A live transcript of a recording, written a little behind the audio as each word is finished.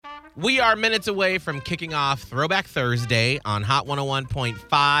We are minutes away from kicking off Throwback Thursday on Hot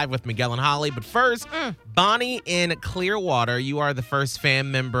 101.5 with Miguel and Holly. But first, Bonnie in Clearwater, you are the first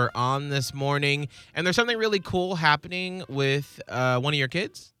fam member on this morning. And there's something really cool happening with one of your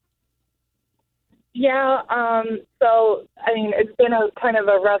kids? Yeah, it's been a kind of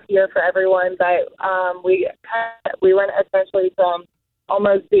a rough year for everyone, but we went essentially from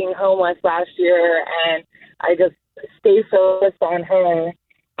almost being homeless last year, and I just stay focused on her.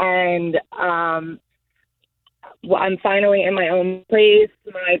 And I'm finally in my own place.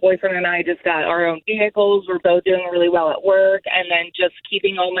 My boyfriend and I just got our own vehicles. We're both doing really well at work, and then just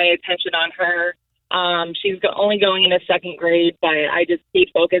keeping all my attention on her. She's only going into second grade, but I just stay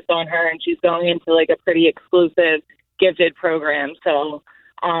focused on her, and she's going into like a pretty exclusive gifted program. So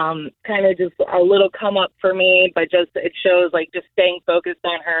kind of just a little come up for me, but just it shows like just staying focused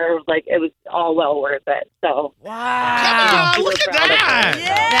on her, like it was all well worth it. So wow, look at that!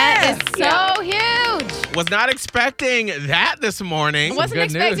 That is so huge. Was not expecting that this morning. Wasn't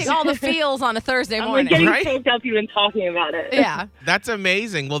expecting all the feels on a Thursday morning. I'm getting choked up even talking about it. Yeah. That's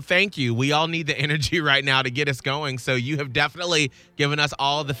amazing. Well, thank you. We all need the energy right now to get us going. So you have definitely given us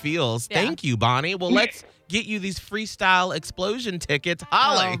all the feels. Yeah. Thank you, Bonnie. Well, let's get you these freestyle explosion tickets.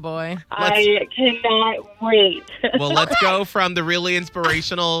 Holly. Oh, boy. I cannot wait. Well, let's go from the really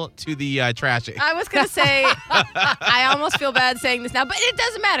inspirational to the trashy. I was going to say, I almost feel bad saying this now, but it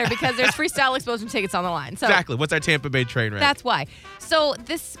doesn't matter because there's freestyle explosion tickets on the line. So exactly. What's our Tampa Bay Train Wreck? that's why. So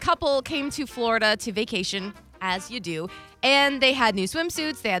this couple came to Florida to vacation, as you do, and they had new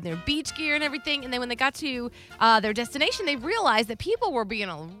swimsuits, they had their beach gear and everything, and then when they got to their destination, they realized that people were being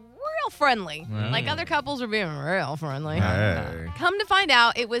real friendly. Like other couples were being real friendly. Hey. Come to find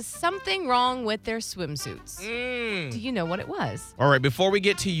out, it was something wrong with their swimsuits. Do you know what it was? All right, before we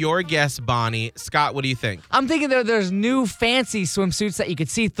get to your guess, Bonnie, Scott, what do you think? I'm thinking there's new fancy swimsuits that you could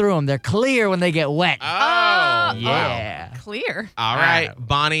see through them. They're clear when they get wet. Oh, yeah. Clear. All right,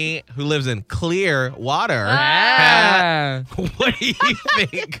 Bonnie, who lives in Clearwater. What do you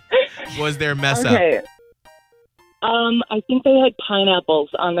think was their mess up? Okay. I think they had pineapples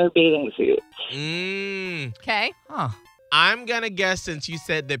on their bathing suits. Okay. Huh. I'm going to guess, since you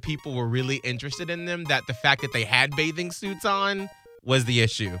said that people were really interested in them, that the fact that they had bathing suits on was the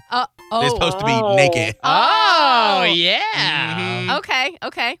issue. They're supposed to be naked. Oh, yeah.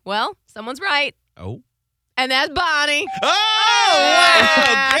 Okay. Well, someone's right. Oh. And that's Bonnie. Oh,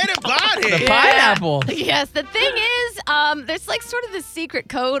 wow. Get it, Bonnie. The pineapple. Yes, the thing is, there's like sort of this secret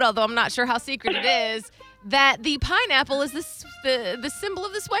code, although I'm not sure how secret it is, that the pineapple is the symbol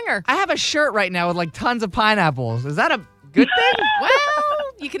of the swinger. I have a shirt right now with like tons of pineapples. Is that a good thing? Well,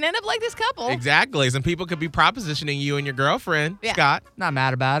 you can end up like this couple. Exactly. Some people could be propositioning you and your girlfriend, Yeah. Scott. Not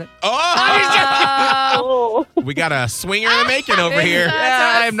mad about it. Oh. We got a swinger in the making over here.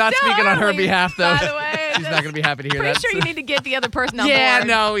 Yeah, I'm not speaking on her early, behalf, though. By the way. She's not going to be happy to hear Pretty that. sure you need to get the other person on Yeah, board.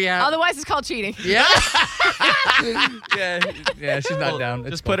 no, yeah. Otherwise, it's called cheating. Yeah. yeah, she's not down.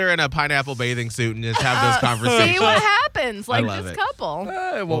 Just put her in a pineapple bathing suit and just have those conversations. See what happens, like love this it. couple.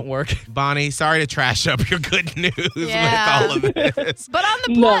 It won't work. Bonnie, sorry to trash up your good news Yeah. with all of this. But on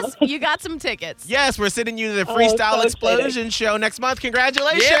the plus, you got some tickets. Yes, we're sending you the Freestyle so Explosion show next month.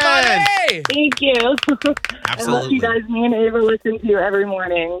 Congratulations. Yeah, buddy! Thank you. I love Absolutely. you guys. Me and Ava listen to you every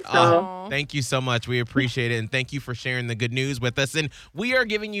morning. So. Oh, thank you so much. We appreciate it. And thank you for sharing the good news with us. And we are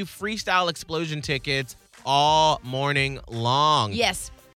giving you Freestyle Explosion tickets all morning long. Yes.